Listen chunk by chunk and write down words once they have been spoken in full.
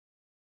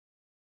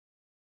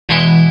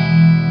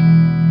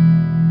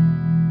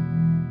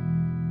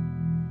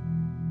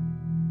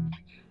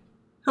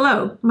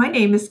Hello, my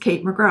name is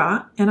Kate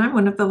McGraw, and I'm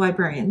one of the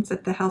librarians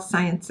at the Health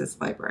Sciences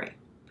Library.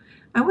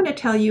 I want to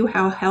tell you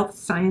how Health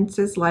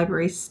Sciences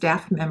Library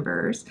staff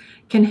members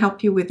can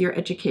help you with your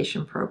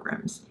education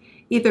programs,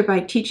 either by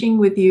teaching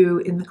with you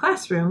in the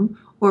classroom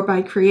or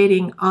by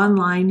creating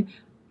online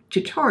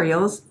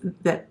tutorials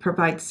that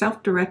provide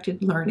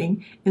self-directed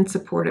learning in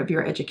support of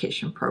your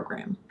education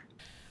program.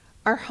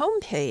 Our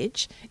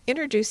homepage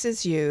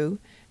introduces you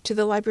to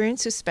the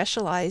librarians who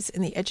specialize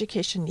in the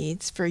education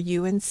needs for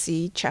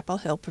UNC Chapel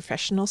Hill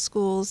professional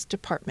schools,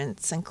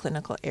 departments, and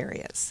clinical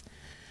areas.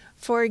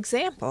 For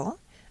example,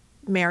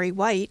 Mary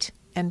White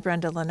and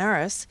Brenda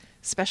Linares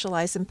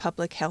specialize in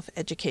public health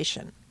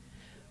education.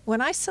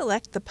 When I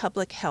select the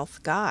Public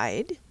Health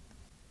Guide,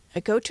 I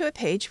go to a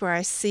page where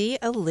I see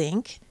a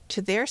link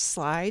to their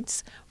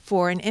slides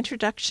for an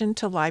introduction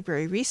to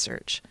library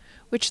research,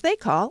 which they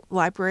call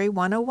Library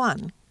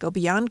 101, Go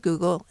Beyond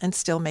Google and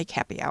Still Make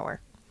Happy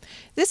Hour.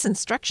 This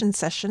instruction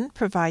session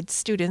provides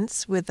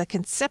students with a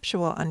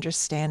conceptual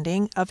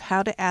understanding of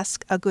how to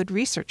ask a good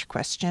research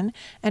question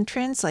and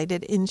translate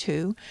it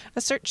into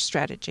a search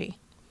strategy.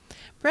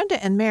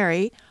 Brenda and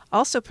Mary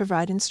also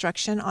provide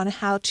instruction on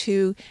how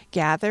to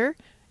gather,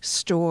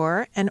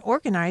 store, and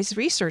organize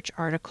research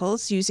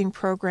articles using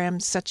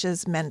programs such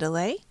as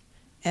Mendeley,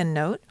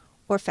 EndNote,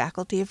 or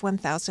Faculty of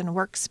 1000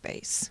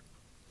 Workspace.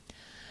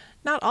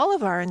 Not all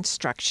of our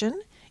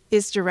instruction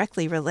is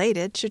directly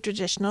related to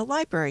traditional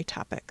library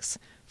topics.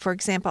 For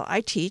example, I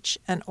teach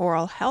an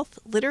oral health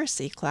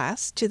literacy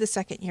class to the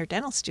second-year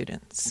dental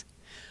students.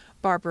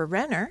 Barbara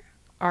Renner,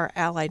 our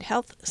allied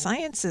health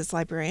sciences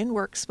librarian,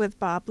 works with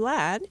Bob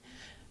Ladd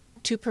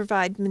to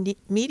provide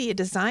media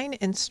design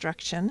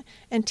instruction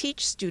and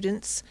teach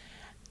students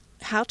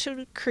how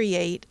to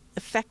create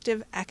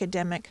effective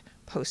academic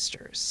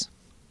posters.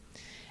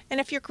 And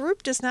if your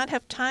group does not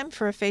have time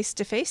for a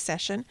face-to-face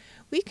session,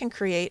 we can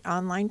create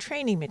online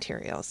training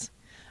materials.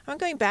 I'm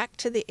going back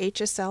to the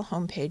HSL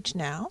homepage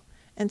now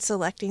and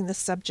selecting the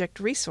Subject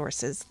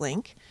Resources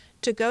link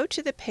to go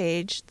to the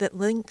page that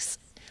links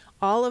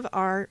all of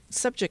our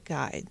subject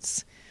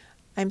guides.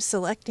 I'm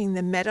selecting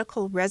the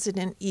Medical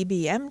Resident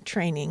EBM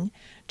training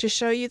to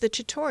show you the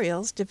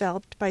tutorials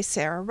developed by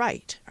Sarah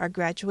Wright, our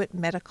graduate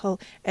medical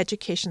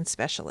education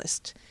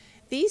specialist.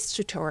 These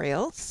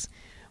tutorials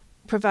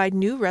provide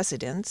new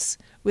residents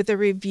with a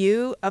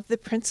review of the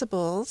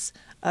principles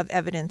of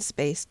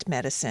evidence-based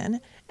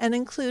medicine and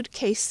include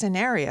case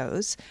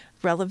scenarios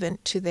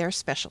relevant to their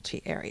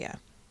specialty area.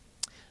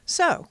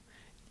 So,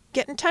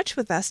 get in touch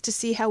with us to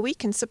see how we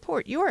can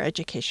support your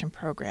education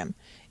program.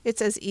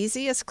 It's as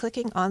easy as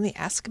clicking on the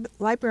Ask a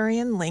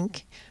Librarian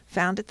link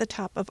found at the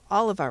top of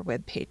all of our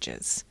web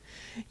pages.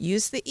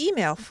 Use the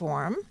email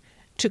form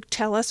to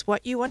tell us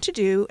what you want to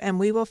do, and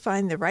we will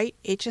find the right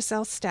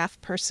HSL staff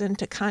person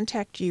to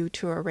contact you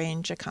to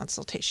arrange a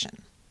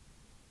consultation.